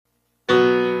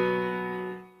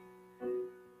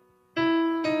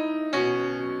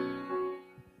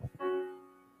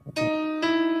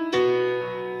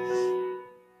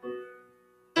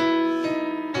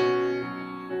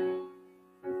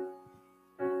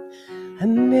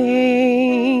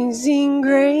Amazing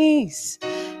grace,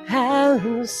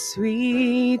 how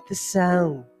sweet the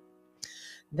sound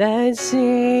that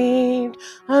saved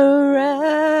a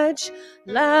wretch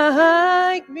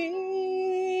like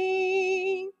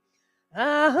me.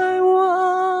 I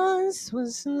once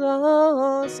was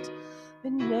lost,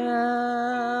 but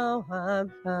now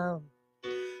I'm found.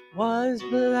 Was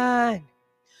blind,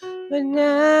 but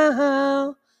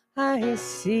now I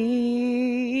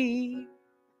see.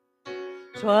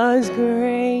 'Twas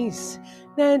grace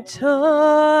that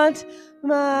taught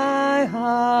my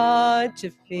heart to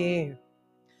fear,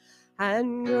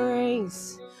 and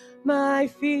grace my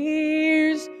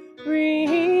fears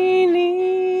relieved.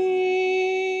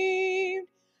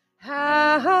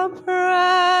 How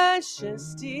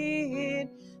precious did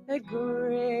that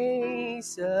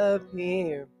grace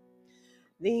appear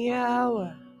the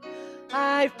hour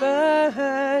I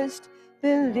first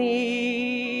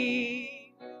believed.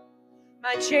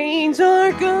 My chains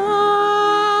are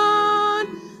gone,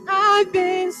 I've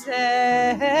been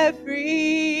set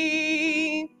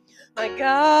free. My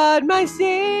God, my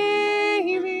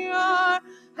Savior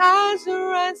has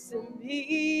ransomed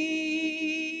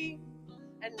me.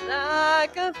 And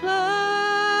like a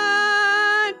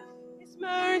flood, His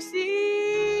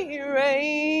mercy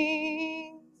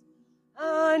reigns.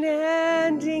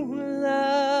 Unending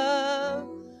love,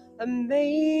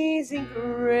 amazing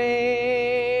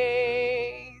grace.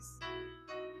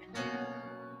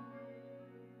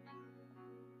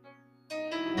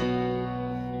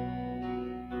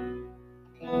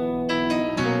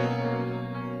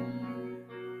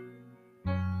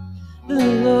 The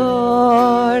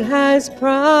Lord has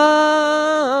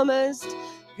promised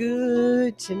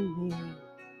good to me.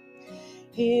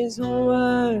 His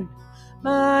word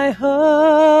my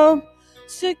hope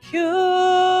secures.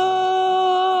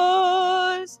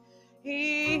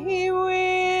 He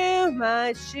will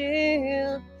my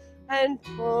shield and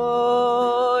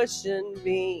portion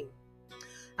be,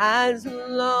 as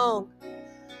long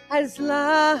as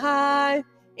life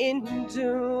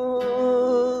endures.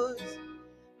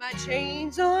 My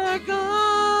chains are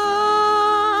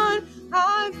gone,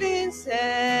 I've been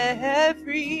set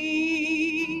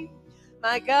free.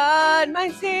 My God, my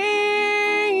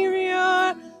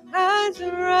Savior has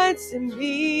ransomed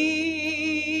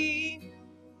me.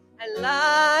 And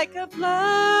like a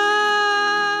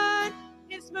flood,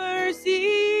 His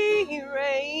mercy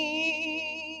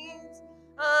reigns.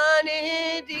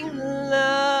 Unending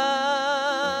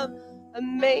love,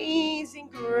 amazing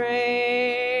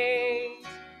grace.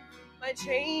 My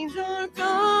chains are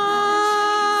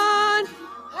gone,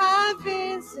 I've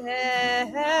been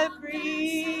set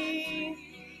free.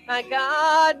 My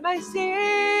God, my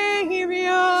Savior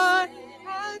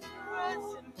has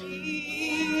ransomed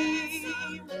me.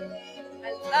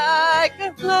 And like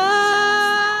a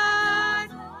flood,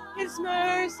 His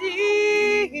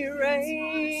mercy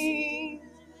reigns.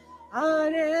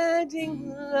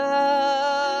 Unending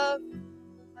love,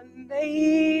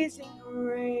 amazing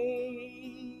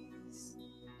grace.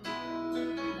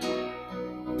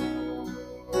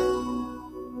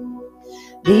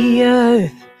 The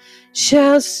earth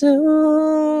shall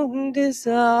soon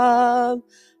dissolve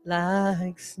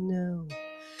like snow. The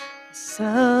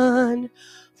sun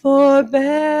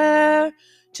forbear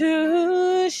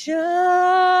to shine.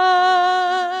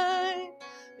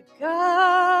 The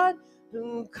God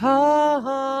who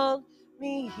called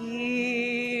me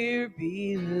here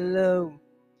below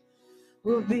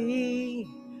will be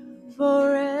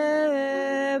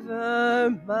forever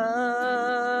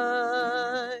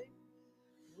mine.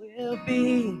 Will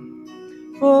be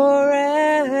forever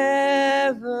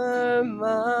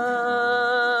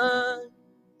mine.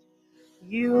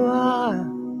 You are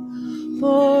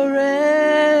forever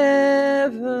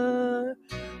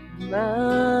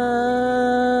mine.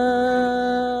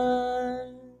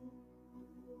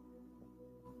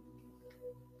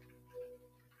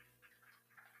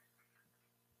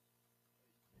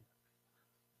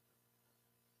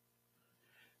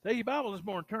 Take your Bible this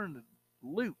morning, turn to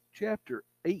Luke chapter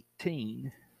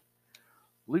 18.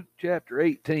 Luke chapter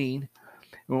 18.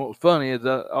 And what was funny is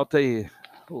I'll tell you a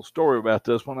little story about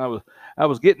this one. I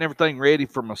was getting everything ready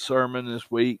for my sermon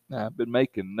this week. And I've been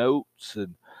making notes,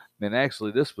 and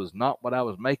actually this was not what I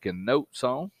was making notes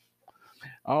on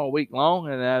all week long.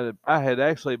 And I had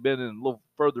actually been in a little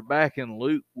further back in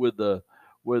Luke with the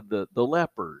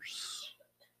lepers.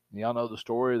 Y'all know the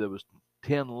story. There was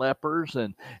 10 lepers,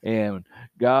 and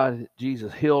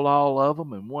Jesus healed all of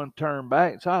them, and one turned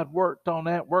back. So I'd worked on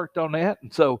that,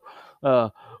 and so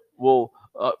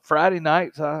Friday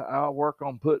nights I'll work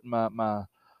on putting my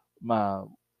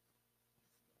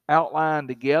outline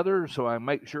together so I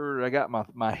make sure I got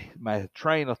my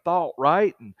train of thought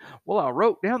right. And well, I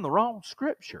wrote down the wrong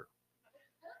scripture.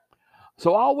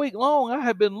 So all week long, I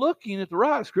had been looking at the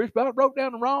right scripture, but I wrote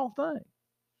down the wrong thing.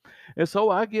 And so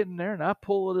I get in there and I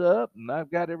pull it up and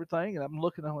I've got everything and I'm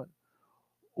looking at it.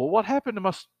 Well, what happened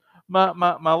to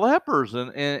my lepers?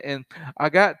 And I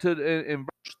got to in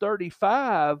verse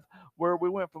 35 where we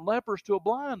went from lepers to a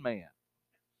blind man.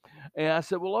 And I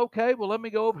said, well, okay, well, let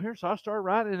me go over here. So I started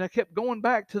writing, and I kept going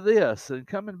back to this and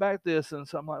coming back to this. And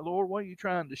so I'm like, Lord, what are you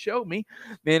trying to show me?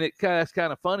 And it's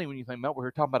kind of funny when you think about we're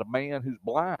here talking about a man who's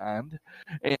blind.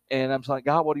 And I'm like,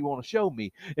 God, what do you want to show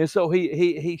me? And so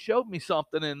he showed me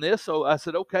something in this. So I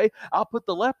said, okay, I'll put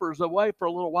the lepers away for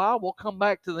a little while. We'll come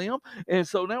back to them. And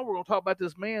so now we're going to talk about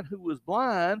this man who was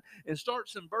blind, and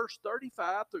starts in verse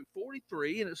 35 through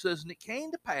 43. And it says, and it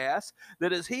came to pass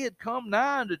that as he had come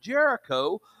nigh unto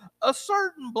Jericho, a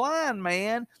certain blind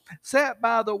man sat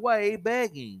by the way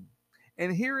begging,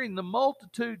 and hearing the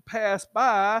multitude pass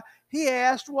by, he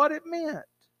asked what it meant.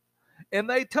 And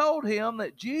they told him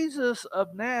that Jesus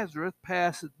of Nazareth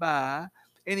passed by,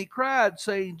 and he cried,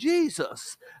 saying,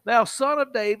 Jesus, thou son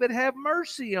of David, have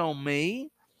mercy on me.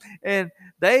 And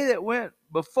they that went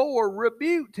before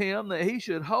rebuked him that he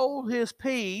should hold his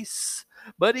peace.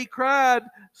 But he cried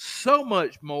so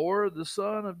much more, the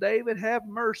Son of David, have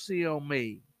mercy on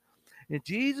me. And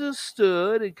Jesus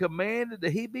stood and commanded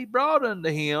that he be brought unto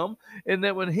him, and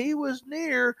that when he was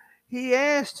near, he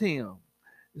asked him,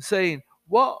 saying,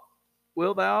 what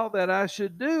wilt thou that I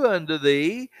should do unto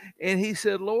thee? And he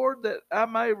said, Lord, that I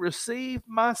may receive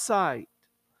my sight.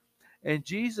 And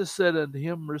Jesus said unto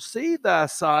him, receive thy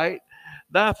sight,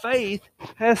 thy faith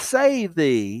hath saved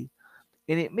thee.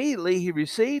 And immediately he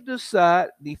received his sight,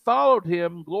 and he followed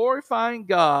him, glorifying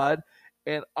God.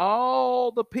 And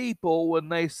all the people, when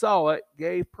they saw it,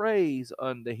 gave praise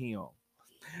unto him.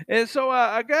 And so,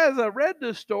 as I read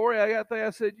this story, I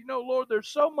said, Lord, there's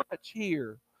so much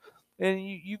here. And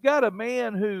you've got a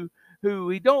man who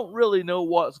he don't really know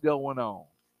what's going on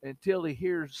until he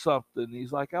hears something.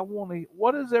 He's like,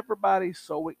 what is everybody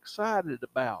so excited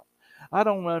about? I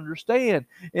don't understand.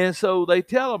 And so they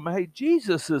tell him, hey,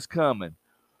 Jesus is coming.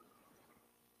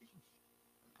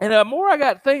 And the more I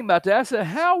got to think about that, I said,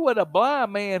 how would a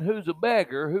blind man who's a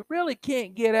beggar, who really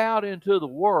can't get out into the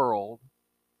world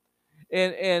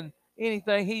and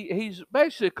anything, he's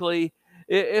basically,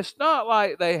 it's not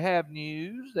like they have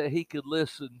news that he could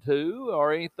listen to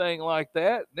or anything like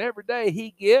that. And every day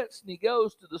he gets and he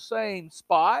goes to the same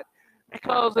spot,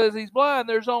 because as he's blind,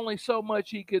 there's only so much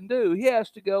he can do. He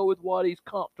has to go with what he's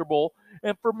comfortable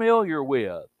and familiar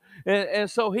with.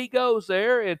 And so he goes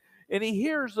there and he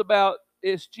hears about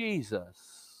it's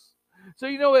Jesus. So,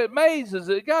 it amazes.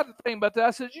 It got to think about that. I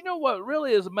said, what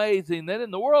really is amazing? That in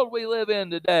the world we live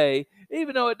in today,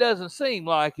 even though it doesn't seem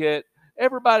like it,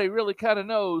 everybody really kind of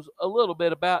knows a little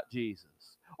bit about Jesus.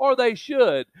 Or they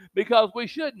should, because we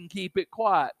shouldn't keep it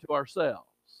quiet to ourselves.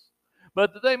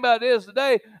 But the thing about it is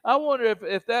today, I wonder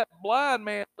if that blind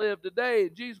man lived today,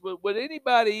 Jesus, would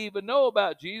anybody even know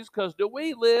about Jesus? Because do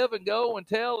we live and go and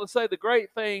tell and say the great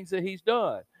things that he's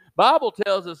done? Bible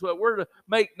tells us that we're to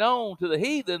make known to the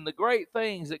heathen the great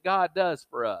things that God does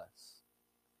for us.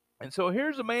 And so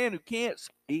here's a man who can't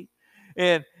see.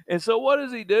 And so what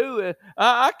does he do?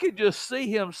 I could just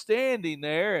see him standing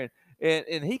there,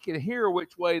 and he can hear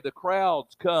which way the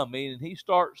crowd's coming, and he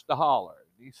starts to holler.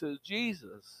 He says,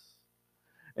 Jesus.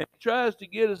 And he tries to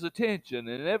get his attention,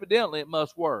 and evidently it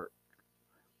must work.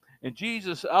 And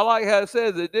Jesus, I like how it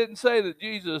says, it didn't say that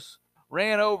Jesus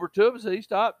ran over to him. So he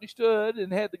stopped, he stood,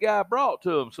 and had the guy brought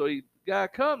to him. So the guy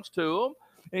comes to him,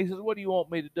 and he says, what do you want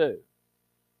me to do?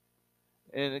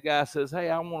 And the guy says, hey,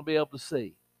 I want to be able to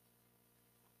see.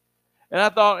 And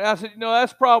I said,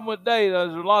 that's the problem with today.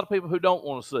 There's a lot of people who don't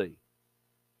want to see.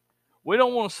 We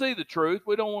don't want to see the truth.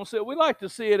 We don't want to see it. We like to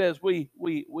see it as we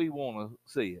want to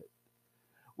see it.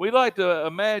 We like to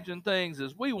imagine things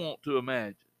as we want to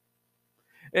imagine.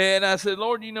 And I said,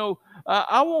 Lord,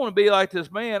 I want to be like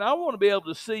this man. I want to be able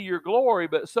to see your glory,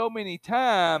 but so many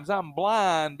times I'm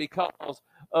blind because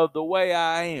of the way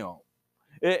I am.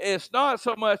 It's not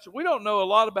so much, we don't know a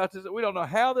lot about this. We don't know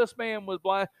how this man was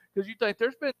blind, because you think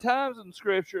there's been times in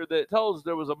Scripture that tells us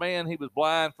there was a man, he was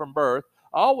blind from birth.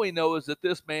 All we know is that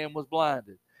this man was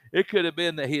blinded. It could have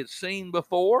been that he had seen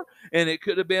before, and it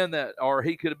could have been that, or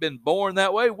he could have been born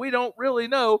that way. We don't really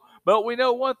know, but we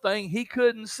know one thing, he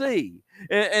couldn't see.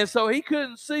 And so he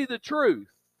couldn't see the truth.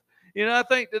 I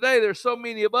think today there's so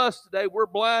many of us today, we're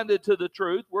blinded to the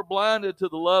truth. We're blinded to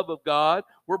the love of God.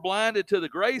 We're blinded to the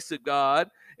grace of God.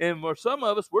 And for some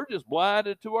of us, we're just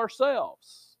blinded to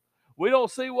ourselves. We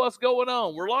don't see what's going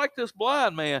on. We're like this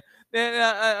blind man.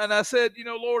 And I said,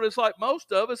 Lord, it's like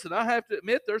most of us, and I have to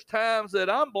admit there's times that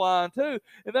I'm blind too.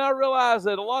 And then I realize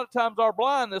that a lot of times our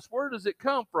blindness, where does it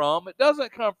come from? It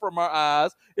doesn't come from our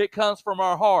eyes. It comes from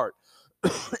our heart.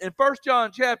 In 1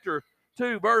 John chapter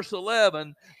 2, verse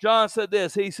 11, John said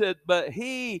this. He said, but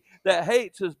he that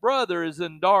hates his brother is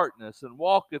in darkness and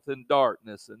walketh in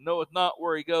darkness and knoweth not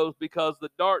where he goes, because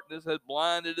the darkness has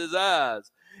blinded his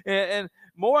eyes. And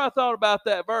more I thought about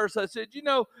that verse, I said,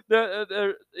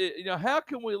 how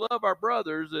can we love our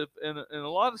brothers if, in a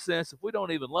lot of sense, if we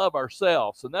don't even love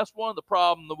ourselves? And that's one of the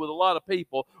problems with a lot of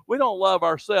people. We don't love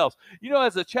ourselves.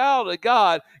 As a child of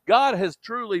God, God has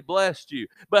truly blessed you.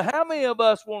 But how many of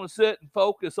us want to sit and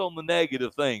focus on the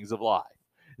negative things of life?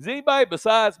 Does anybody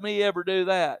besides me ever do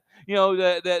that?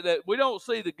 That we don't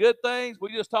see the good things.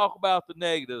 We just talk about the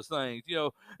negative things,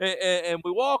 and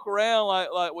we walk around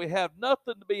like we have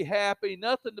nothing to be happy,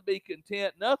 nothing to be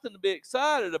content, nothing to be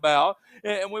excited about.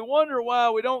 And we wonder why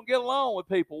we don't get along with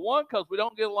people. One, because we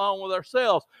don't get along with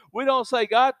ourselves. We don't say,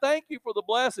 God, thank you for the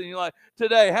blessing. Like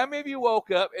today, how many of you woke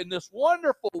up in this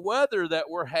wonderful weather that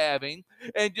we're having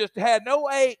and just had no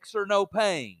aches or no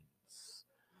pains?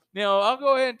 I'll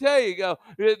go ahead and tell you,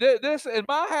 this in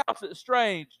my house, it's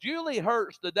strange. Julie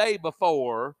hurts the day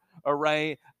before a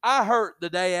rain. I hurt the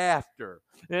day after.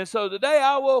 And so the day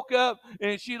I woke up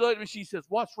and she looked at me, she says,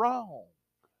 what's wrong?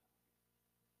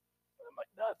 I'm like,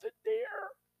 nothing, dear.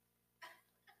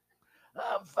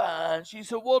 I'm fine. She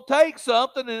said, well, take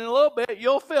something and in a little bit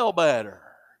you'll feel better.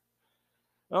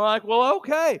 I'm like, well,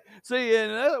 okay. See,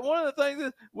 and one of the things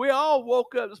is we all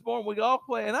woke up this morning, we all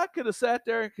play, and I could have sat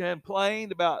there and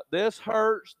complained about this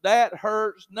hurts, that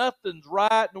hurts, nothing's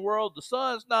right in the world, the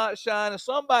sun's not shining,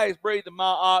 somebody's breathing my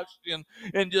oxygen,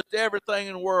 and just everything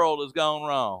in the world has gone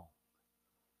wrong.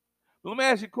 Let me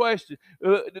ask you a question.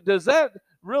 Does that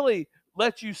really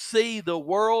let you see the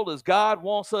world as God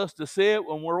wants us to see it?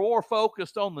 When we're more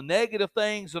focused on the negative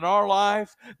things in our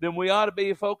life than we ought to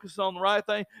be focused on the right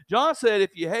thing? John said,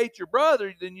 if you hate your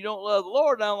brother, then you don't love the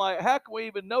Lord. And I'm like, how can we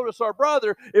even notice our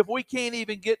brother if we can't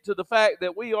even get to the fact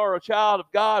that we are a child of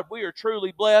God, we are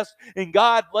truly blessed, and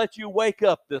God let you wake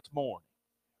up this morning?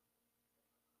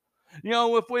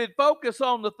 If we'd focus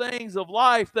on the things of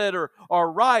life that are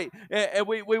right, and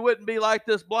we wouldn't be like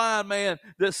this blind man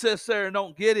that sits there and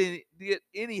don't get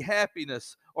any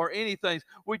happiness or anything.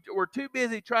 We're too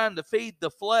busy trying to feed the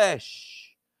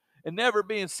flesh and never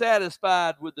being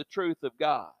satisfied with the truth of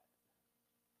God.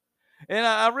 And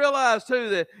I realize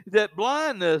too that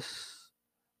blindness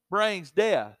brings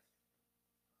death.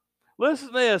 Listen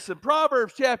to this. In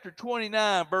Proverbs chapter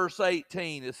 29, verse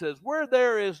 18, it says, where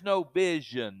there is no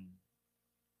vision,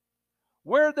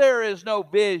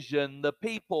 the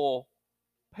people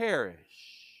perish.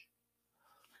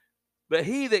 But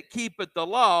he that keepeth the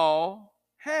law,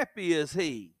 happy is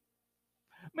he.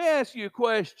 Let me ask you a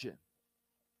question.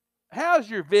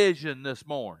 How's your vision this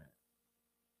morning?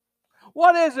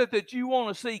 What is it that you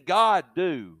want to see God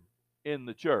do in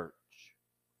the church?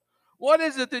 What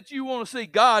is it that you want to see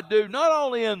God do not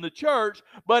only in the church,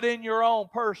 but in your own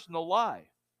personal life?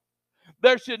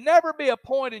 There should never be a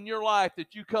point in your life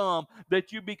that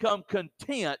you become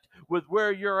content with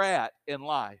where you're at in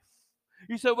life.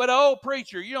 You say, well, old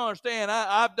preacher, you don't understand.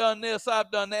 I've done this, I've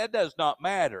done that. It does not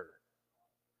matter.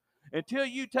 Until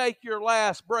you take your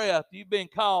last breath, you've been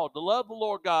called to love the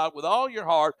Lord God with all your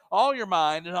heart, all your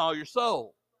mind, and all your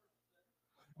soul.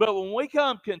 But when we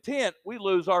come content, we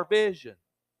lose our vision.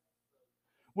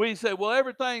 We say, well,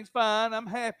 everything's fine, I'm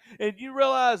happy. And you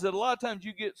realize that a lot of times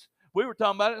we were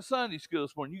talking about it in Sunday school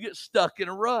this morning, you get stuck in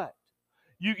a rut.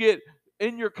 You get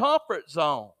in your comfort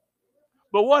zone.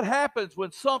 But what happens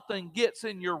when something gets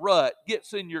in your rut,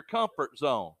 gets in your comfort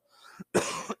zone?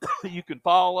 You can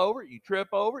fall over it, you trip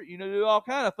over it, do all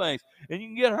kinds of things, and you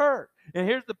can get hurt. And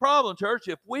here's the problem, church.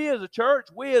 If we as a church,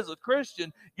 we as a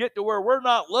Christian, get to where we're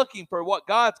not looking for what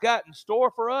God's got in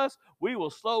store for us, we will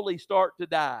slowly start to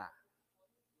die.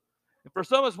 And for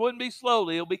some of us, it wouldn't be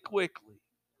slowly, it'll be quickly.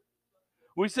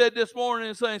 We said this morning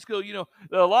in Sunday school,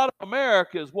 a lot of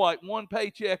America is one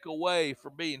paycheck away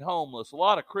from being homeless. A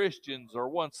lot of Christians are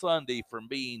one Sunday from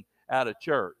being out of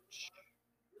church.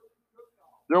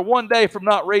 They're one day from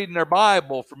not reading their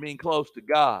Bible, from being close to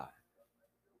God.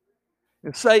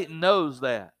 And Satan knows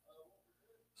that.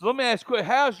 So let me ask you,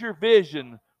 how's your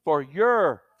vision for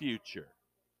your future?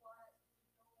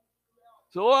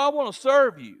 So, I want to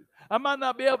serve you. I might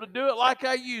not be able to do it like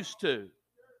I used to.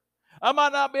 I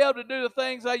might not be able to do the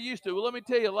things I used to. Well, let me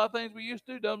tell you, a lot of things we used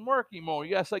to do doesn't work anymore.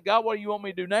 You got to say, God, what do you want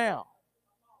me to do now?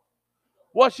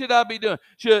 What should I be doing?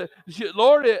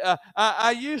 Lord,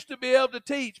 I used to be able to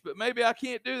teach, but maybe I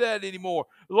can't do that anymore.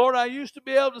 Lord, I used to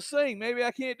be able to sing. Maybe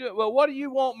I can't do it. Well, what do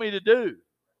you want me to do?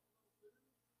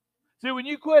 See, when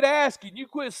you quit asking, you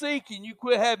quit seeking, you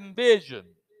quit having vision.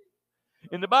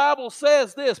 And the Bible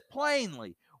says this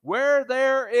plainly: where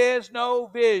there is no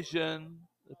vision,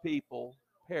 the people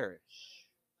perish.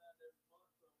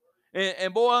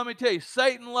 And boy, let me tell you,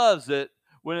 Satan loves it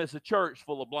when it's a church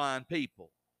full of blind people.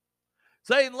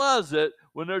 Satan loves it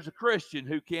when there's a Christian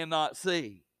who cannot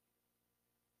see.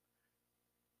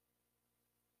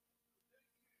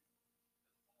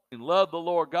 And love the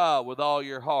Lord God with all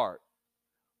your heart,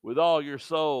 with all your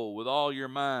soul, with all your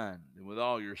mind, and with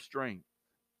all your strength.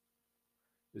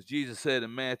 As Jesus said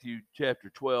in Matthew chapter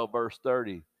 12, verse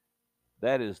 30,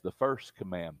 that is the first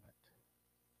commandment.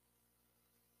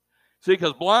 See,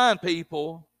 because blind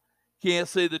people can't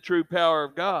see the true power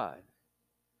of God.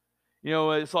 You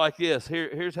know, it's like this.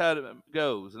 Here's how it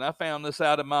goes. And I found this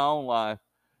out in my own life.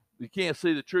 You can't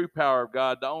see the true power of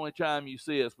God. The only time you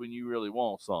see it is when you really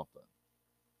want something.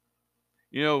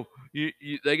 You know, you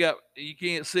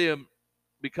can't see them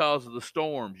because of the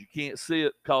storms. You can't see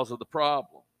it because of the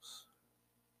problems.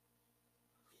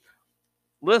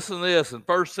 Listen to this in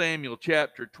 1 Samuel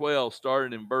chapter 12,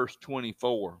 starting in verse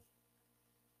 24.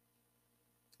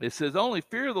 It says, only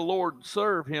fear the Lord and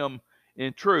serve him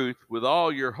in truth with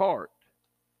all your heart.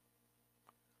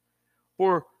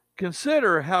 For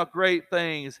consider how great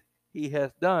things he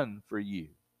hath done for you.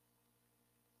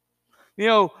 You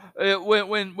know,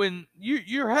 when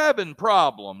you're having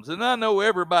problems, and I know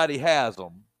everybody has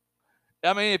them.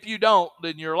 I mean, if you don't,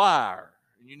 then you're a liar.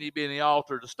 You need to be in the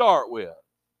altar to start with.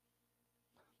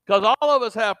 Because all of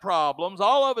us have problems.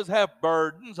 All of us have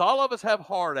burdens. All of us have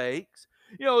heartaches.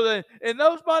 You know, and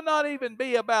those might not even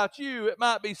be about you. It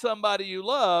might be somebody you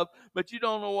love, but you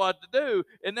don't know what to do,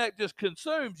 and that just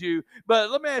consumes you.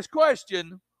 But let me ask a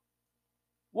question.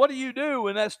 What do you do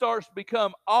when that starts to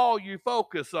become all you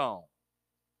focus on?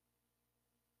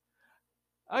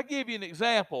 I'll give you an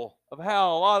example of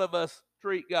how a lot of us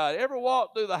treat God. Ever walk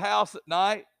through the house at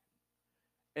night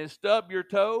and stub your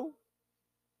toe?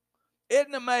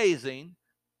 Isn't it amazing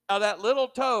how that little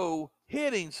toe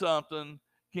hitting something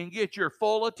can get your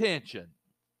full attention?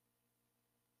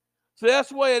 So that's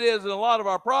the way it is in a lot of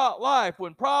our life.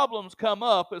 When problems come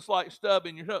up, it's like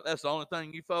stubbing your toe. That's the only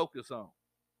thing you focus on.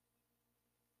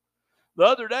 The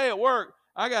other day at work,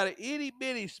 I got an itty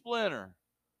bitty splinter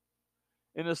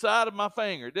in the side of my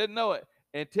finger. Didn't know it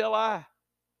until I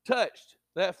touched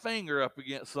that finger up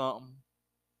against something.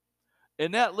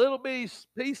 And that little bitty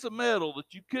piece of metal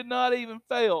that you could not even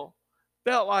feel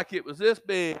felt like it was this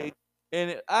big.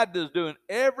 And I was doing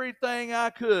everything I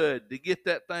could to get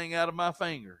that thing out of my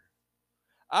finger.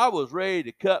 I was ready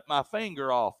to cut my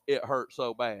finger off. It hurt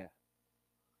so bad.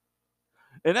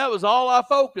 And that was all I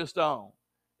focused on.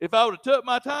 If I would have took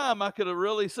my time, I could have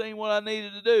really seen what I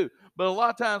needed to do. But a lot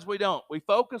of times we don't. We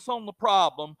focus on the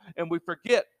problem and we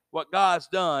forget what God's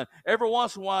done. Every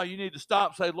once in a while, you need to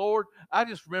stop and say, Lord, I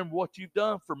just remember what you've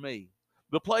done for me.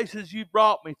 The places you've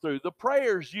brought me through, the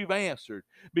prayers you've answered.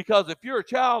 Because if you're a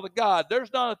child of God,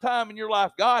 there's not a time in your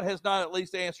life God has not at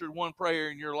least answered one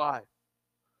prayer in your life.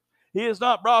 He has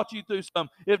not brought you through some.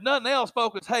 If nothing else,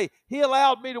 focus, hey, he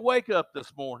allowed me to wake up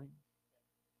this morning.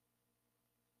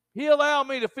 He allowed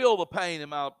me to feel the pain in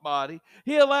my body.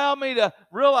 He allowed me to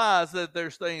realize that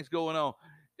there's things going on.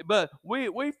 But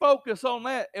we focus on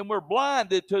that, and we're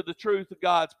blinded to the truth of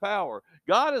God's power.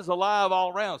 God is alive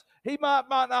all around us. He might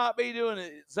not be doing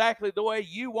it exactly the way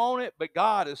you want it, but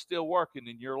God is still working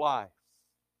in your life.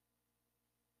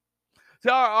 See,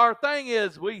 our thing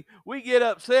is we get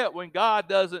upset when God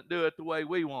doesn't do it the way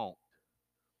we want.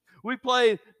 We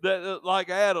play like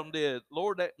Adam did.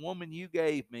 Lord, that woman you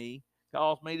gave me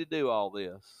caused me to do all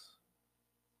this.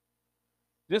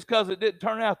 Just because it didn't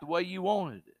turn out the way you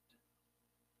wanted it.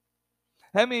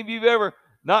 How many of you have ever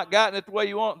not gotten it the way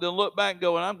you want, then look back and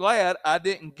go, and I'm glad I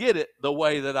didn't get it the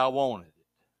way that I wanted it.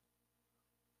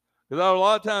 Because a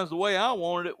lot of times the way I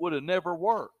wanted it would have never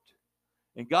worked.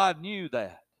 And God knew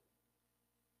that.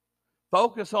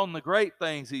 Focus on the great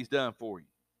things he's done for you.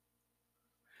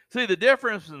 See, the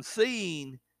difference in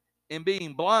seeing and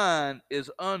being blind is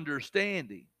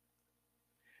understanding.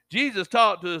 Jesus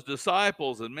talked to his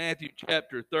disciples in Matthew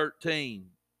chapter 13,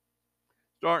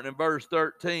 starting in verse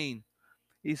 13.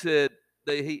 He said,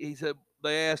 they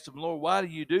asked him, Lord, why do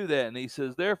you do that? And he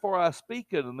says, therefore I speak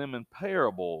unto them in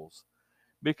parables,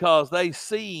 because they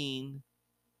seeing,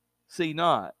 see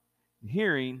not,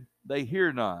 hearing, they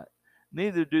hear not,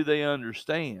 neither do they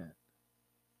understand.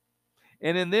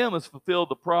 And in them is fulfilled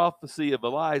the prophecy of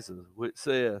Elijah, which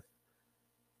saith,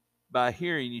 by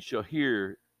hearing you shall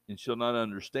hear and shall not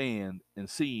understand, and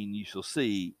seeing you shall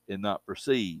see and not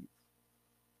perceive.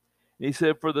 And he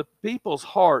said, for the people's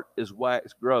heart is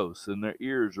waxed gross, and their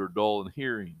ears are dull in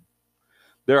hearing.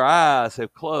 Their eyes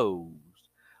have closed,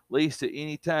 lest at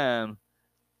any time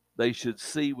they should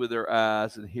see with their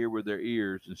eyes and hear with their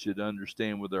ears and should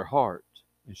understand with their heart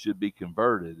and should be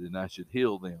converted, and I should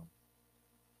heal them.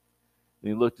 And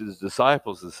he looked at his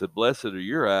disciples and said, blessed are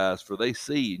your eyes, for they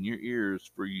see, and your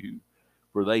ears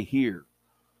for they hear.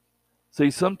 See,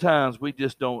 sometimes we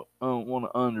just don't want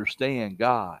to understand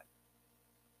God.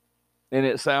 And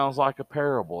it sounds like a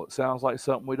parable. It sounds like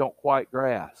something we don't quite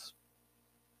grasp.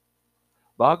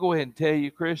 But I'll go ahead and tell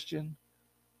you, Christian,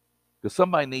 because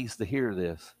somebody needs to hear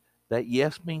this, that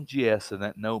yes means yes and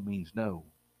that no means no.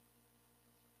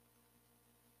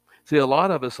 See, a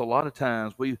lot of us, a lot of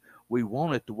times, we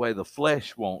want it the way the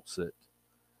flesh wants it.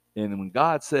 And when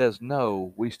God says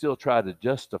no, we still try to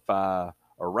justify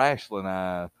or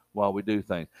rationalize while we do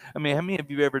things. I mean, how many of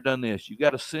you have ever done this? You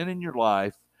got a sin in your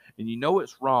life and you know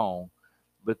it's wrong,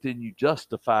 but then you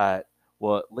justify it.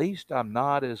 Well, at least I'm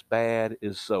not as bad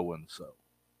as so-and-so.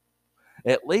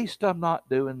 At least I'm not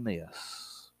doing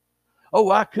this. Oh,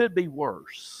 I could be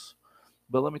worse.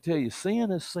 But let me tell you,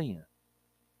 sin is sin.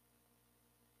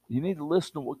 You need to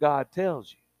listen to what God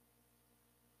tells you.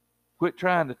 Quit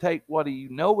trying to take what you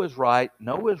know is right,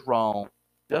 know is wrong,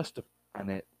 justifying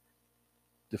it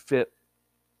to fit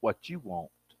what you want.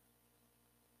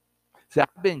 See,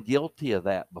 I've been guilty of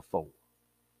that before.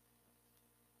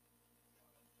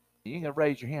 You ain't going to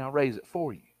raise your hand, I'll raise it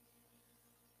for you.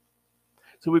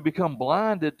 So we become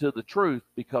blinded to the truth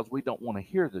because we don't want to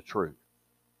hear the truth.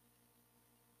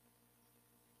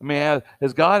 I mean,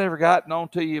 has God ever gotten on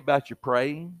to you about your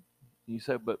praying? You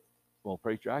say, but, well,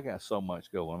 preacher, I got so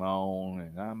much going on,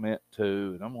 and I meant to,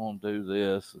 and I'm going to do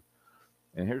this.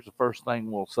 And here's the first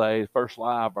thing we'll say, the first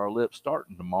lie of our lips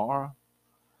starting tomorrow.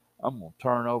 I'm going to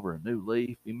turn over a new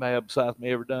leaf. Anybody besides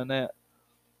me ever done that?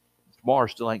 Tomorrow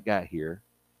still ain't got here.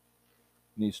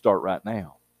 You need to start right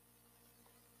now.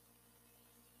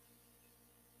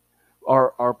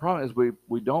 Our problem is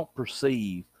we don't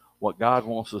perceive what God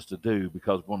wants us to do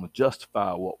because we want to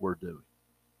justify what we're doing.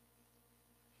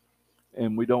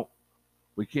 And we can't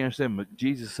understand. But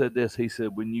Jesus said this. He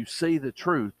said, when you see the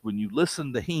truth, when you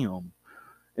listen to him,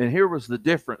 and here was the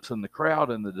difference in the crowd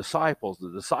and the disciples.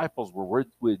 The disciples were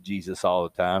with Jesus all the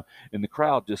time, and the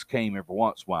crowd just came every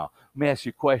once in a while. Let me ask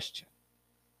you a question.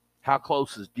 How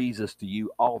close is Jesus to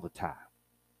you all the time?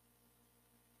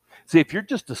 See, if you're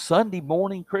just a Sunday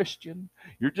morning Christian,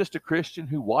 you're just a Christian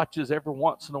who watches every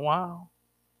once in a while,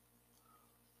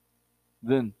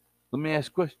 then let me ask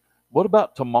you a question. What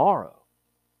about tomorrow?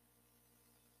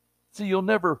 See, you'll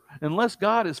never, unless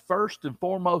God is first and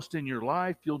foremost in your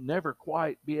life, you'll never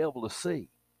quite be able to see.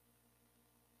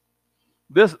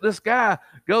 This guy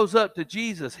goes up to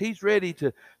Jesus. He's ready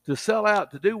to sell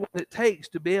out, to do what it takes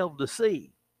to be able to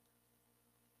see.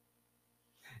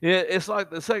 It's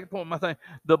like the second point of my thing.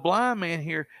 The blind man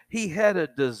here, he had a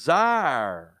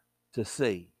desire to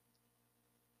see.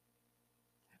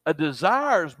 A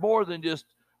desire is more than just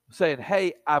saying,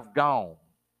 hey, I've gone.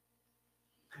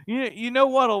 You know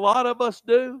what a lot of us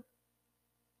do?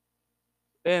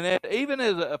 And even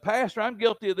as a pastor, I'm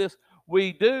guilty of this.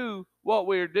 We do what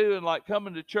we're doing, like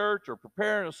coming to church or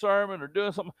preparing a sermon or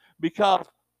doing something because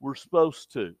we're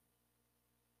supposed to.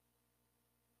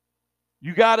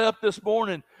 You got up this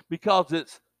morning because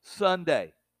it's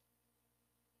Sunday.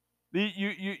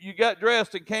 You got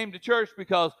dressed and came to church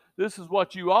because this is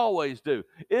what you always do.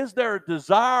 Is there a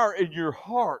desire in your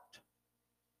heart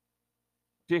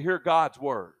to hear God's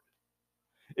word?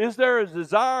 Is there a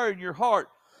desire in your heart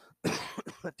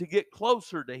to get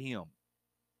closer to him?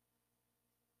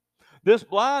 This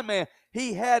blind man,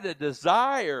 he had a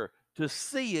desire to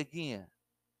see again.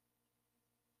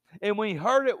 And when he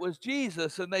heard it was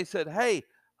Jesus and they said, hey,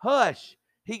 hush,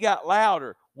 he got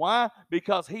louder. Why?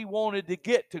 Because he wanted to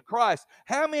get to Christ.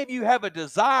 How many of you have a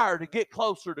desire to get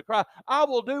closer to Christ? I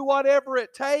will do whatever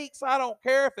it takes. I don't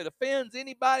care if it offends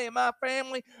anybody in my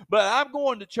family, but I'm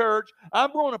going to church.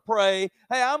 I'm going to pray.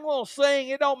 Hey, I'm going to sing.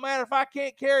 It don't matter if I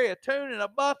can't carry a tune in a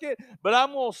bucket, but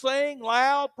I'm going to sing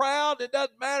loud, proud. It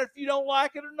doesn't matter if you don't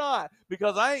like it or not,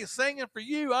 because I ain't singing for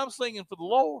you. I'm singing for the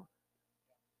Lord.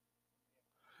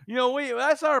 You know,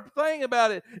 that's our thing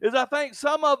about it, is I think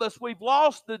some of us, we've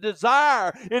lost the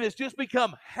desire, and it's just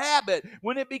become habit.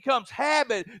 When it becomes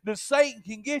habit, then Satan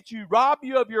can get you, rob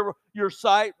you of your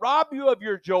sight, rob you of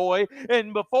your joy,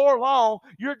 and before long,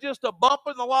 you're just a bump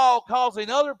in the law causing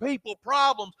other people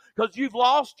problems because you've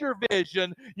lost your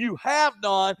vision, you have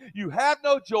none, you have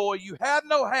no joy, you have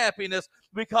no happiness,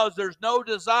 because there's no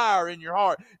desire in your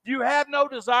heart. If you have no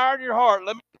desire in your heart,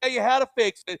 let me tell you how to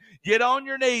fix it. Get on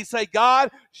your knees. Say,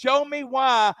 God, show me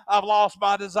why I've lost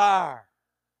my desire.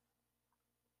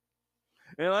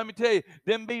 And let me tell you,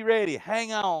 then be ready.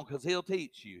 Hang on, because he'll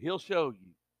teach you. He'll show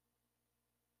you.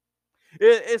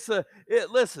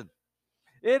 Listen,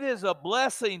 it is a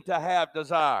blessing to have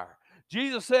desire.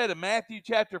 Jesus said in Matthew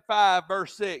chapter 5,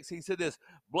 verse 6, he said this,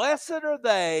 blessed are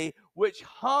they which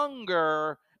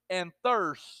hunger and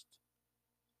thirst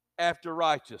after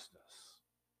righteousness.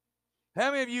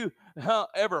 How many of you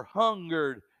ever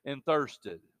hungered and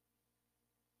thirsted?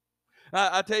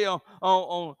 I tell you,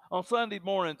 on Sunday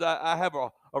mornings, I have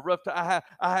a rough time.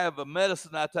 I have a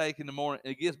medicine I take in the morning.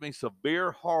 It gives me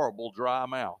severe, horrible dry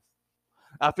mouth.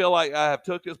 I feel like I have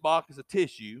took this box of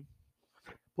tissue,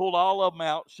 pulled all of them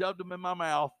out, shoved them in my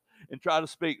mouth, and tried to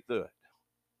speak through it.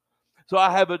 So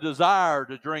I have a desire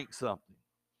to drink something.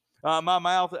 My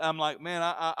mouth, I'm like, man,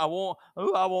 I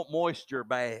want moisture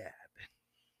bad.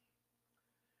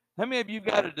 How many of you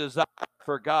got a desire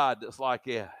for God that's like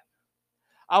that?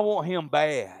 I want him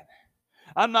bad.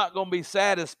 I'm not going to be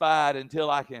satisfied until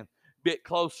I can get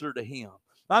closer to him.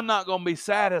 I'm not going to be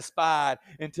satisfied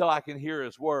until I can hear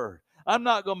his word. I'm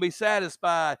not going to be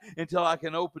satisfied until I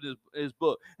can open his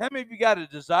book. How many of you got a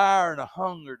desire and a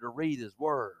hunger to read his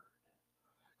word?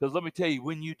 Because let me tell you,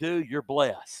 when you do, you're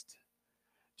blessed.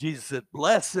 Jesus said,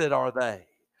 blessed are they.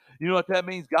 You know what that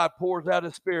means? God pours out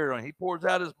his spirit on you. He pours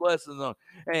out his blessings on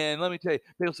you. And let me tell you,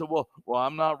 people say, well,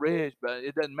 I'm not rich, but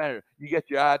it doesn't matter. You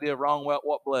get your idea wrong about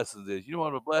what blessings is. You know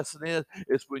what a blessing is?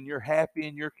 It's when you're happy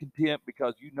and you're content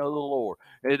because you know the Lord.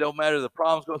 And it don't matter. The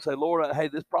problem's going to say, Lord, hey,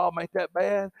 this problem ain't that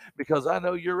bad because I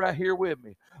know you're right here with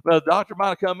me. Well, the doctor might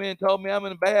have come in and told me I'm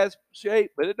in bad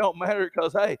shape, but it don't matter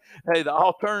because, hey, the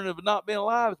alternative of not being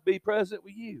alive is to be present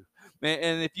with you.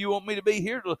 And if you want me to be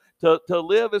here to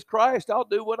live as Christ, I'll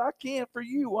do what I can for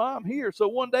you while I'm here. So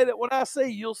one day that when I see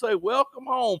you, you'll say, welcome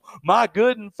home, my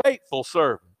good and faithful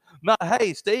servant. Not,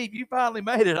 hey, Steve, you finally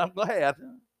made it. I'm glad.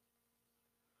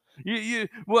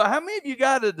 Well, how many of you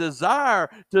got a desire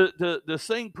to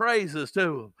sing praises to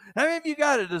him? How many of you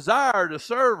got a desire to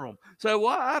serve him? Say, well,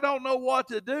 I don't know what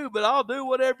to do, but I'll do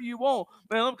whatever you want.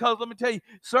 Man, because let me tell you,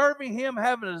 serving him,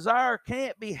 having a desire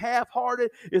can't be half-hearted.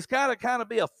 It's got to kind of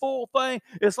be a full thing.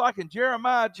 It's like in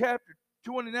Jeremiah chapter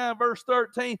 29 verse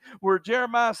 13 where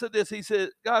Jeremiah said this. He said,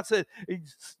 God said,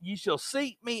 you shall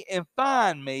seek me and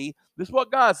find me. This is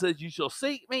what God says. You shall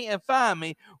seek me and find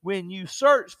me when you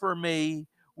search for me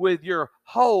with your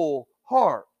whole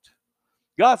heart.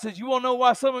 God says, you want to know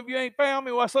why some of you ain't found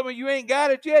me? Why some of you ain't got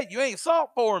it yet? You ain't sought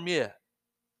for him yet.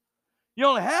 You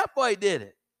only halfway did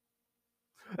it.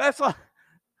 That's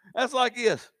like this.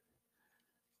 Has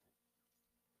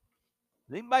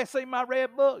anybody seen my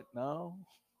red book? No.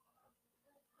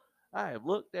 I have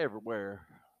looked everywhere.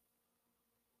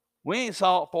 We ain't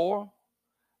sought for him.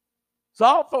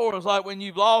 Sought for is like when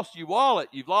you've lost your wallet,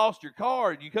 you've lost your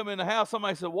card, you come in the house,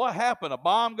 somebody said, what happened? A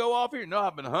bomb go off here? No,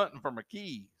 I've been hunting for my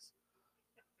keys.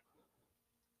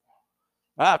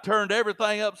 I've turned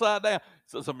everything upside down.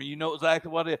 So some of you know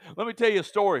exactly what it is. Let me tell you a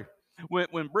story.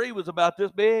 When Bree was about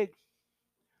this big,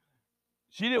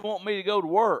 she didn't want me to go to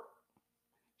work.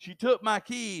 She took my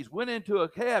keys, went into a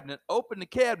cabinet, opened the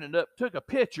cabinet up, took a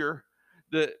picture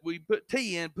that we put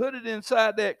tea in, put it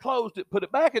inside that, closed it, put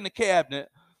it back in the cabinet,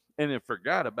 and then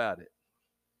forgot about it.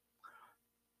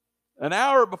 An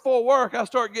hour before work, I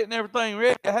started getting everything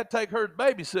ready. I had to take her to the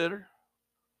babysitter.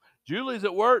 Julie's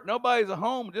at work. Nobody's at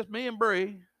home, just me and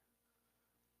Bree.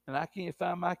 And I can't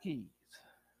find my keys.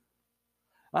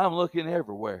 I'm looking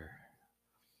everywhere.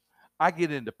 I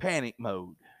get into panic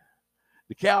mode.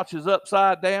 The couch is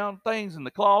upside down. Things in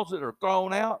the closet are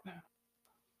thrown out.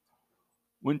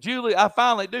 When I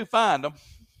finally do find them.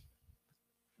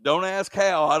 Don't ask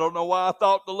how. I don't know why I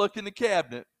thought to look in the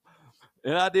cabinet.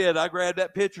 And I did. I grabbed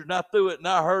that picture and I threw it and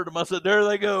I heard them. I said, there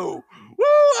they go. Woo,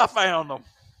 I found them.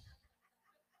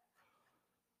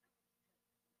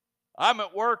 I'm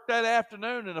at work that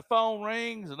afternoon and the phone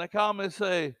rings and they call me and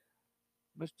say,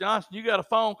 Miss Johnson, you got a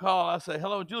phone call. I say,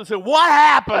 hello. And Julie said, what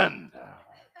happened?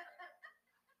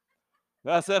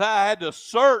 I said, I had to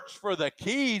search for the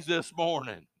keys this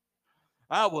morning.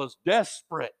 I was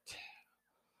desperate.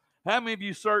 How many of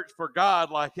you search for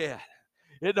God like that?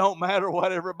 It don't matter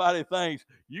what everybody thinks.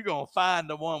 You're going to find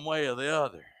them one way or the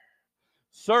other.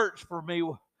 Search for me.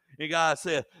 And God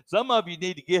said, some of you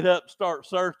need to get up and start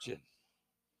searching.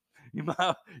 You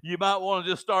might want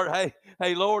to just start,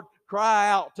 hey, Lord, cry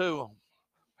out to him.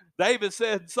 David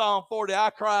said in Psalm 40, I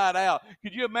cried out.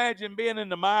 Could you imagine being in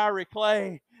the miry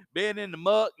clay, being in the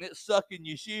muck and it sucking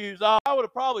your shoes off? I would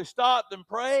have probably stopped and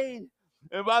prayed.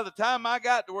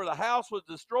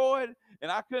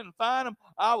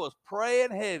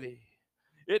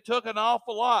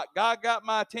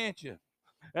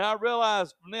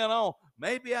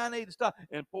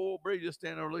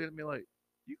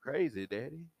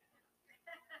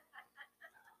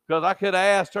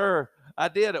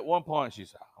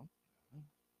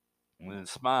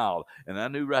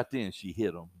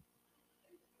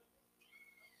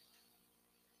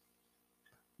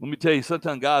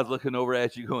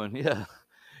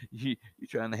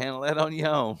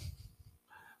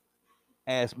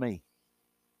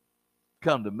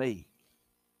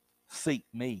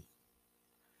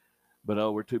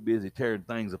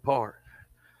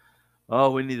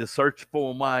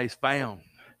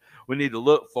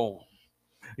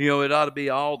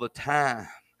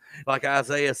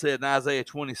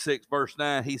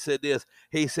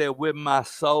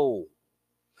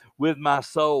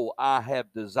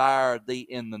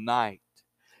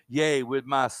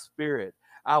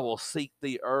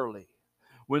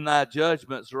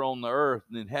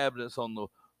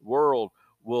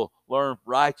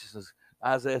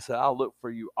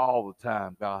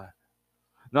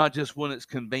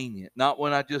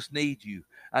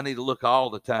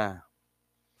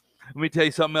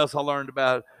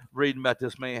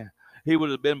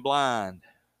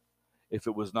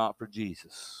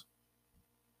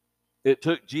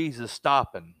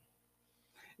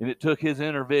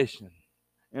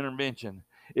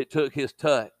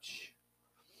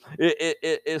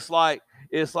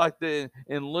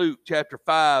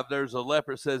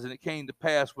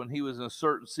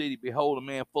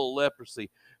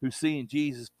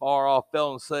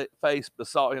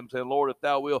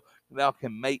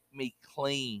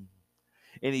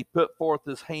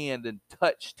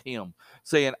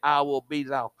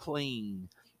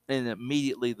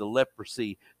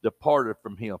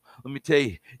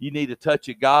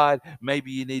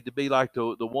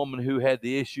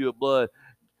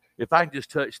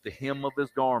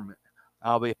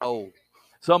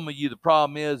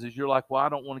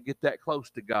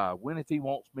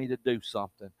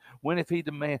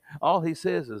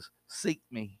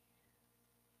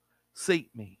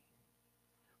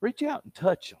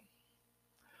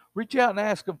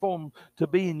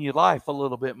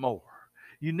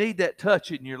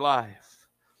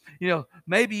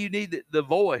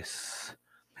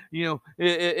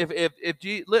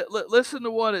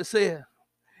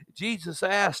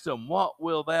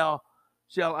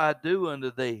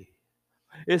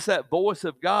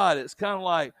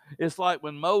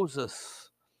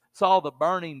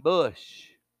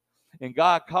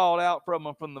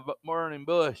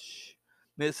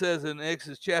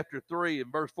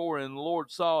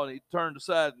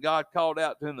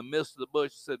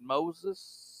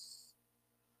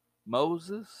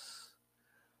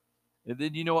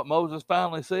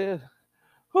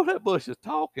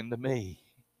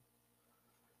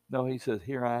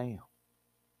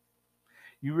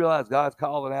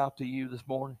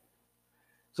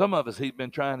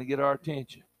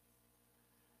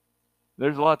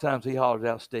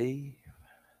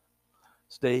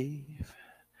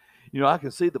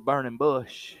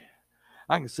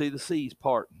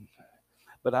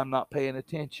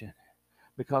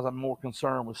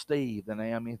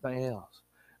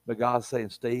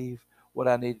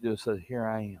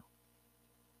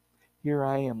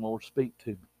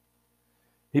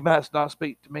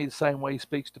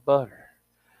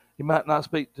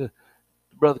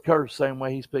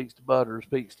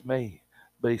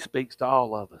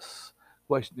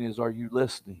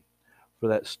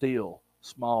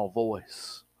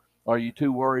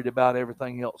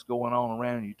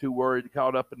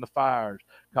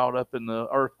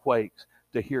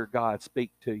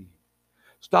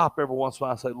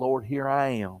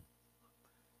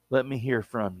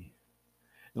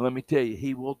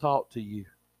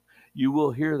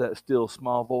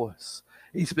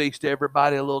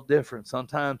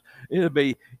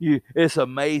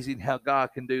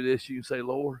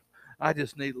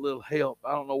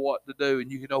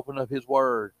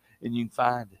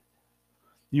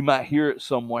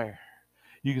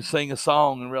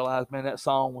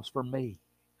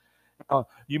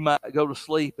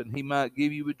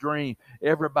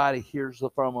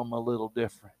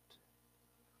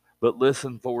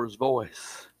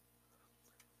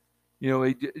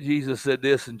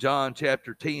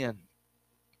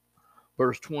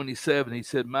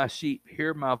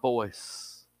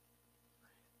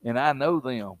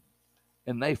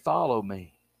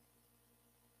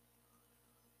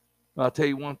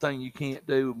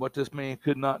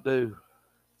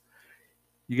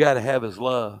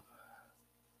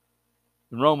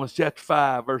 In Romans chapter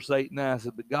 5, verse 8 and 9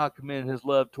 said, but God commended his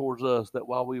love towards us, that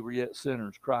while we were yet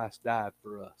sinners, Christ died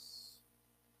for us.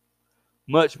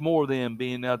 Much more then,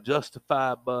 being now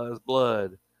justified by his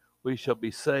blood, we shall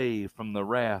be saved from the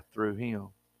wrath through him.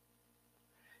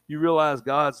 You realize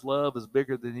God's love is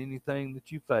bigger than anything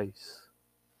that you face.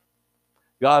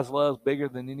 God's love is bigger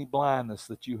than any blindness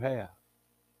that you have.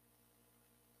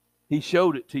 He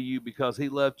showed it to you because he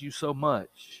loved you so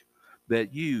much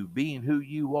that you, being who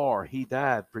you are, he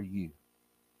died for you.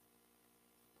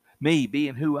 Me,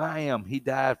 being who I am, he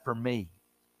died for me.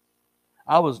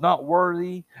 I was not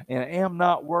worthy and am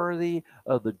not worthy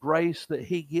of the grace that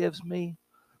he gives me,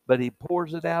 but he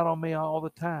pours it out on me all the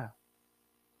time.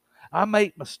 I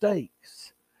make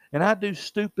mistakes and I do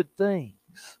stupid things.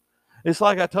 It's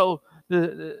like I told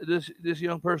this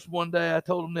young person one day, I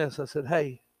told him this. I said,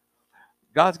 hey,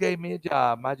 God's gave me a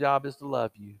job. My job is to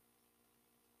love you.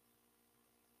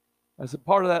 I said,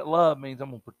 part of that love means I'm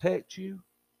going to protect you.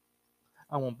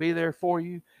 I'm going to be there for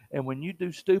you. And when you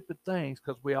do stupid things,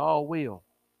 because we all will,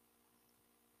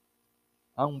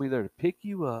 I'm going to be there to pick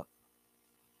you up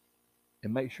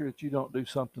and make sure that you don't do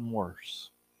something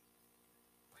worse.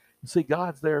 And see,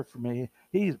 God's there for me.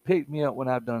 He's picked me up when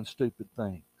I've done stupid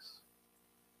things.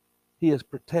 He has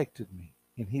protected me,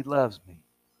 and he loves me,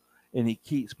 and he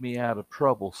keeps me out of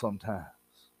trouble sometimes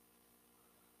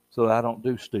so that I don't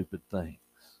do stupid things.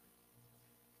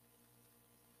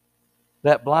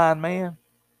 That blind man,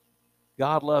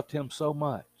 God loved him so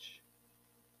much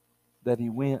that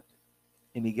he went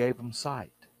and he gave him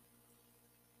sight.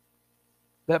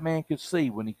 That man could see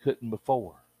when he couldn't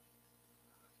before.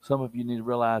 Some of you need to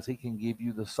realize he can give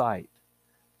you the sight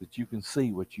that you can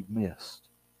see what you've missed.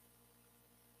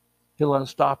 He'll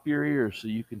unstop your ears so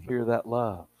you can hear that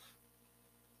love.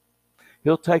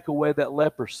 He'll take away that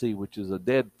leprosy, which is a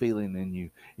dead feeling in you,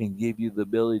 and give you the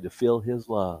ability to feel his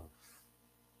love.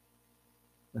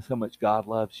 That's how much God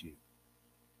loves you.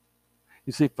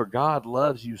 You see, for God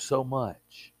loves you so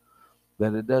much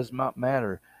that it does not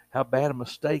matter how bad a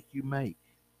mistake you make.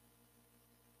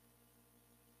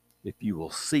 If you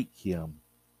will seek him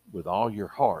with all your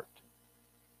heart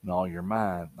and all your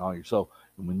mind and all your soul.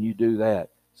 And when you do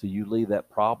that, so you leave that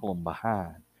problem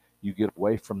behind. You get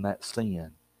away from that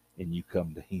sin and you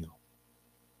come to him.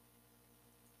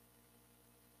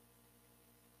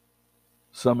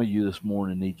 Some of you this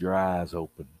morning need your eyes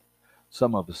opened.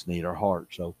 Some of us need our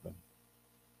hearts open.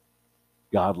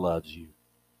 God loves you.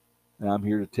 And I'm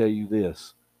here to tell you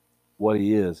this, what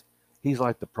he is. He's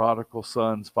like the prodigal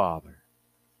son's father.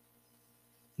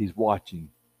 He's watching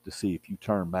to see if you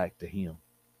turn back to him.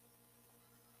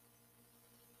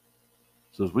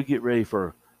 So as we get ready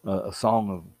for a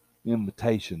song of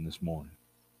invitation this morning,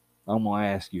 I'm going to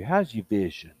ask you, how's your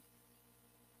vision?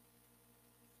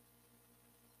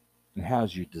 And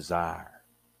how's your desire?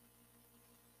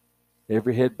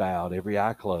 Every head bowed, every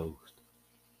eye closed.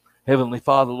 Heavenly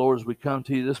Father, Lord, as we come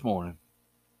to you this morning,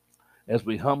 as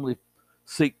we humbly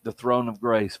seek the throne of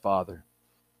grace, Father,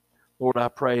 Lord, I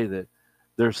pray that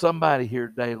there's somebody here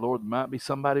today, Lord, there might be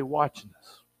somebody watching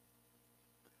us.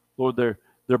 Lord,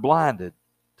 they're blinded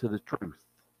to the truth.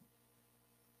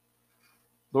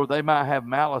 Lord, they might have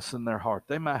malice in their heart.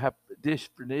 They might have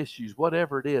different issues,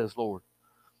 whatever it is, Lord.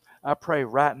 I pray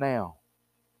right now,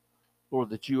 Lord,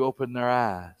 that you open their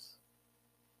eyes.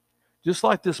 Just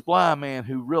like this blind man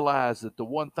who realized that the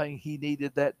one thing he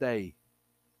needed that day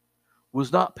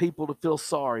was not people to feel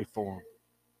sorry for him,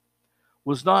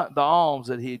 was not the alms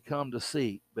that he had come to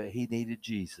seek, but he needed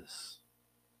Jesus.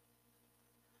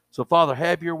 So, Father,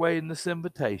 have your way in this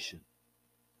invitation,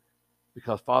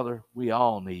 because, Father, we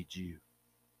all need you.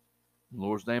 In the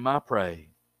Lord's name I pray.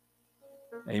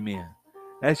 Amen.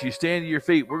 As you stand to your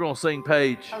feet, we're going to sing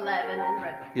page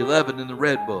 11 in the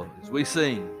Red Book. As we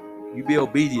sing, you be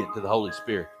obedient to the Holy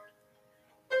Spirit.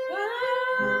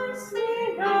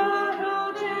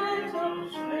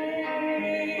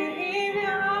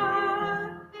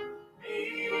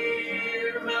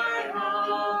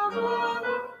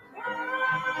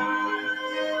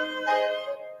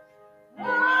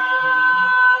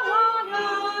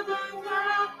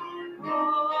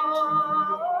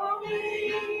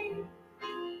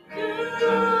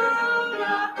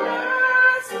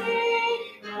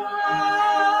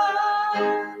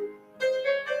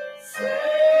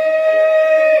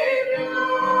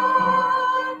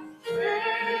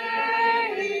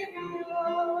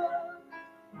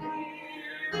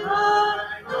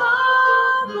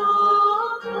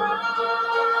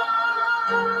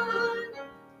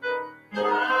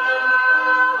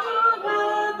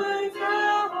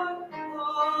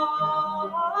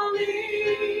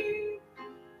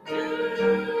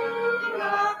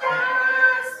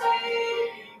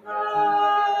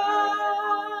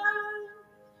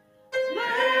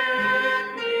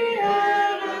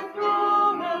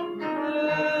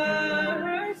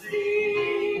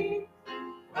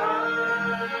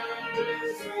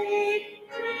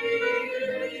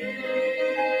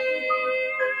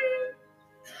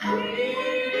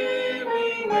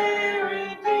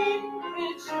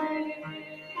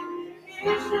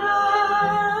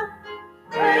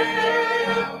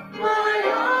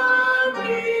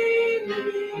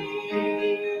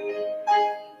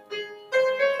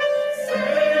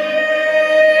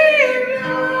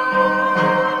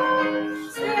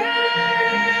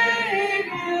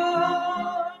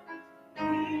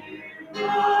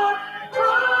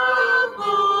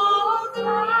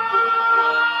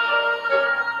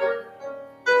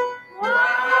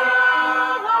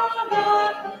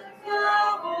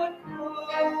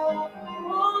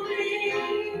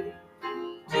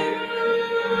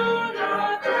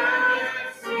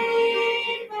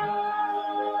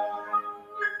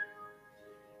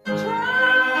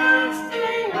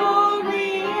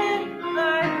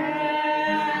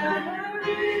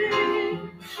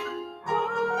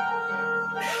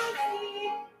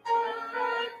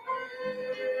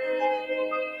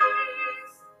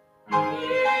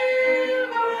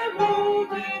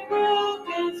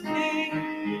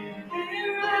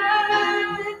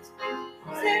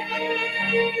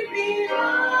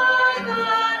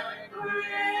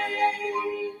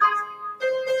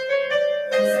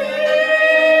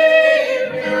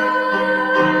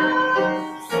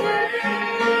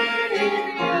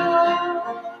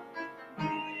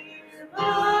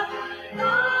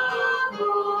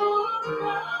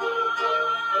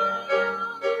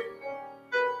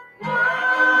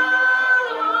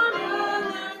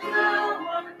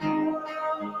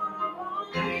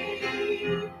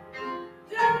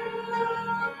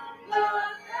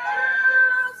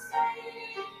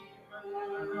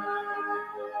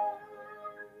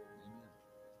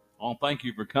 Well, thank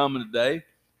you for coming today.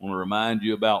 I want to remind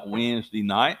you about Wednesday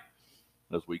night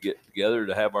as we get together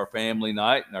to have our family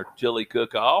night and our chili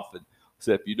cook-off. And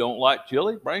so if you don't like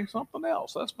chili, bring something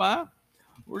else. That's fine.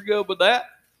 We're good with that.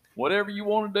 Whatever you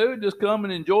want to do, just come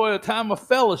and enjoy a time of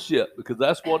fellowship, because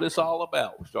that's what it's all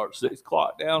about. We start at 6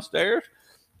 o'clock downstairs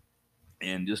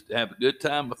and just have a good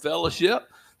time of fellowship.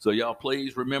 So y'all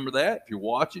please remember that. If you're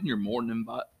watching, you're more than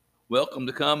welcome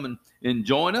to come and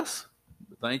join us.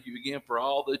 Thank you again for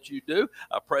all that you do.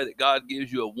 I pray that God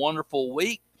gives you a wonderful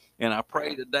week, and I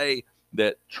pray today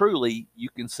that truly you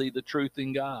can see the truth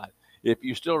in God. If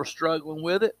you still are struggling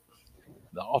with it,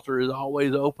 the altar is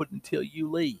always open until you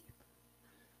leave.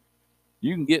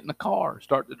 You can get in the car and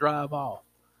start to drive off.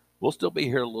 We'll still be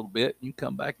here a little bit. You can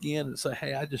come back in and say,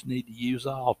 hey, I just need to use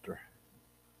the altar.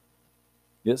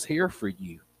 It's here for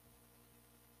you.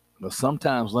 But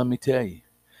sometimes, let me tell you,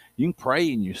 you can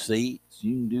pray in your seats,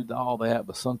 you can do all that,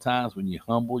 but sometimes when you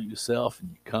humble yourself and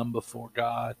you come before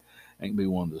God, it can be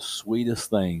one of the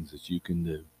sweetest things that you can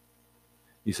do.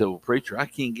 You say, well, preacher, I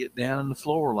can't get down on the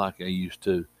floor like I used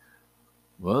to.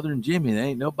 Well, other than Jimmy, there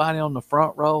ain't nobody on the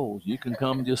front rows. You can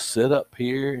come just sit up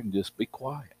here and just be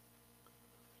quiet.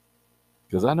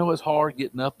 Because I know it's hard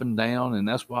getting up and down, and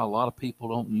that's why a lot of people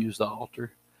don't use the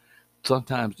altar.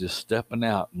 Sometimes just stepping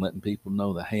out and letting people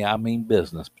know that, hey, I mean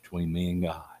business between me and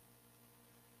God.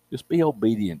 Just be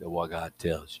obedient to what God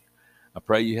tells you. I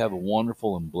pray you have a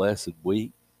wonderful and blessed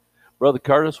week. Brother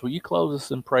Curtis, will you close us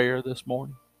in prayer this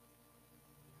morning?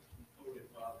 Holy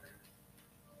Father,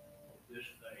 this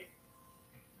day,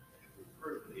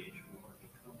 we're privileged, Lord, to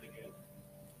come together,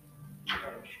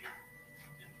 fellowship,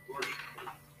 and worship you.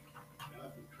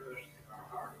 God, we trust that our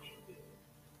hearts will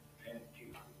and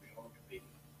you we ought to be.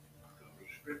 Because the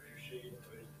Scripture said,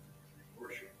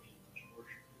 worship me,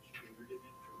 worship the Spirit and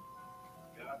in truth.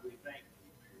 God, we thank you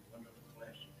for your wonderful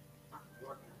blessing.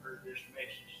 Lord, we heard this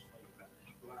message about this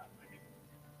blind man.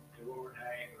 The Lord,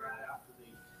 I cried out to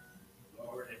thee.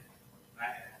 Lord, and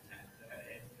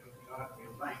God, we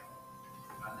thank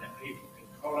you that people can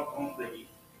call upon thee.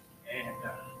 And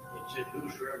it said,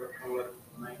 whosoever calleth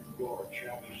on the name of the Lord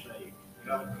shall be saved.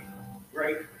 God, we are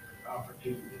grateful for the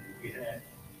opportunity that we had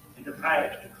in the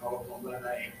past to call upon thy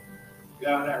name.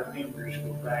 God, our memories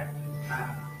go back to the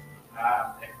time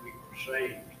that we were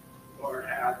saved. Lord,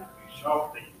 how that we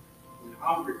sought thee, we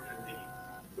hungered for thee.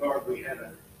 Lord, we had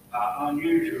an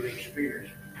unusual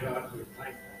experience. God, we're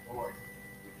thankful for it.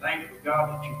 We're thankful, God,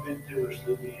 that you've been with us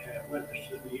through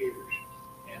the years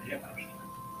and helped us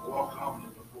to walk humbly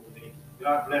before thee.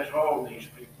 God bless all these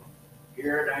people.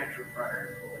 Hear and answer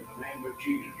prayer. For in the name of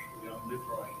Jesus, we only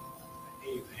pray.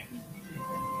 Amen.